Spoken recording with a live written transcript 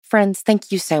Friends,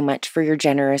 thank you so much for your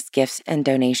generous gifts and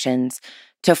donations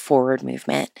to Forward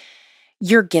Movement.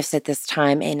 Your gifts at this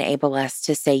time enable us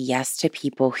to say yes to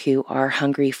people who are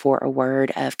hungry for a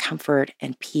word of comfort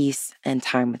and peace and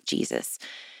time with Jesus.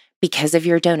 Because of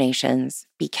your donations,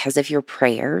 because of your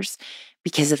prayers,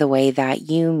 because of the way that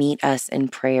you meet us in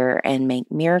prayer and make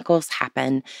miracles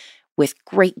happen with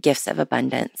great gifts of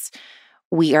abundance,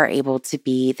 we are able to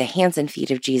be the hands and feet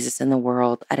of Jesus in the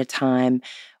world at a time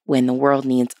when the world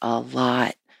needs a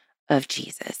lot of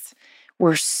Jesus.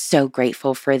 We're so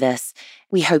grateful for this.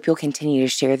 We hope you'll continue to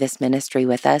share this ministry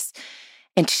with us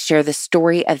and to share the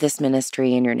story of this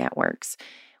ministry in your networks.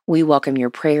 We welcome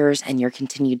your prayers and your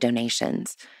continued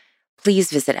donations.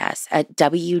 Please visit us at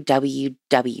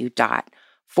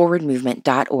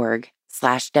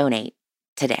www.forwardmovement.org/donate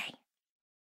today.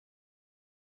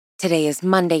 Today is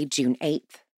Monday, June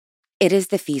 8th. It is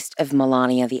the feast of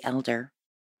Melania the Elder.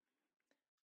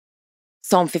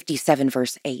 Psalm 57,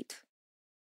 verse 8.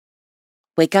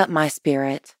 Wake up, my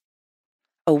spirit.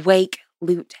 Awake,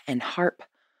 lute and harp.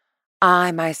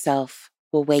 I myself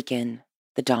will waken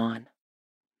the dawn.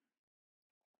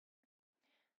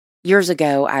 Years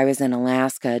ago, I was in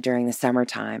Alaska during the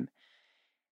summertime.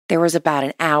 There was about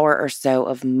an hour or so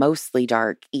of mostly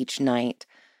dark each night,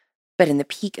 but in the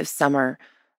peak of summer,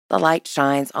 the light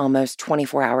shines almost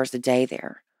 24 hours a day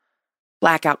there.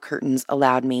 Blackout curtains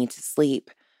allowed me to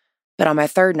sleep, but on my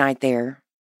third night there,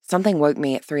 something woke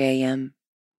me at 3 a.m.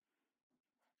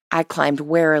 I climbed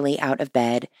warily out of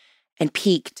bed and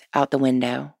peeked out the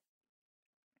window.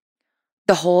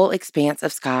 The whole expanse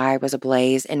of sky was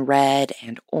ablaze in red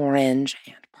and orange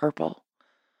and purple.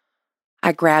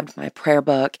 I grabbed my prayer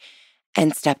book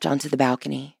and stepped onto the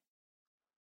balcony.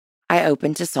 I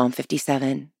opened to Psalm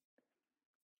 57.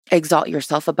 Exalt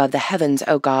yourself above the heavens,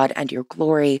 O God, and your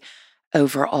glory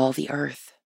over all the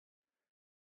earth.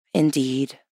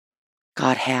 Indeed,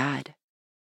 God had.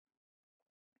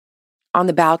 On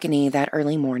the balcony that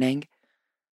early morning,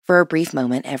 for a brief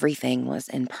moment, everything was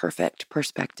in perfect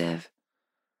perspective.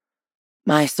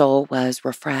 My soul was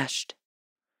refreshed.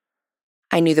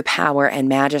 I knew the power and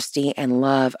majesty and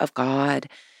love of God,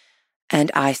 and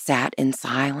I sat in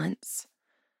silence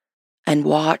and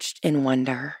watched in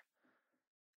wonder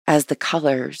as the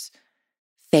colors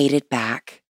faded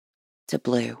back to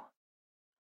blue.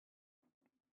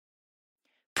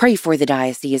 Pray for the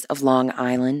Diocese of Long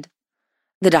Island,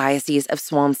 the Diocese of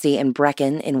Swansea and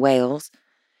Brecon in Wales,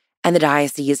 and the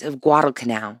Diocese of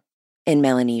Guadalcanal in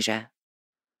Melanesia.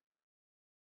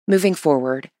 Moving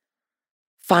forward,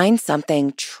 find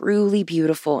something truly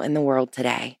beautiful in the world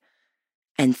today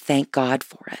and thank God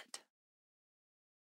for it.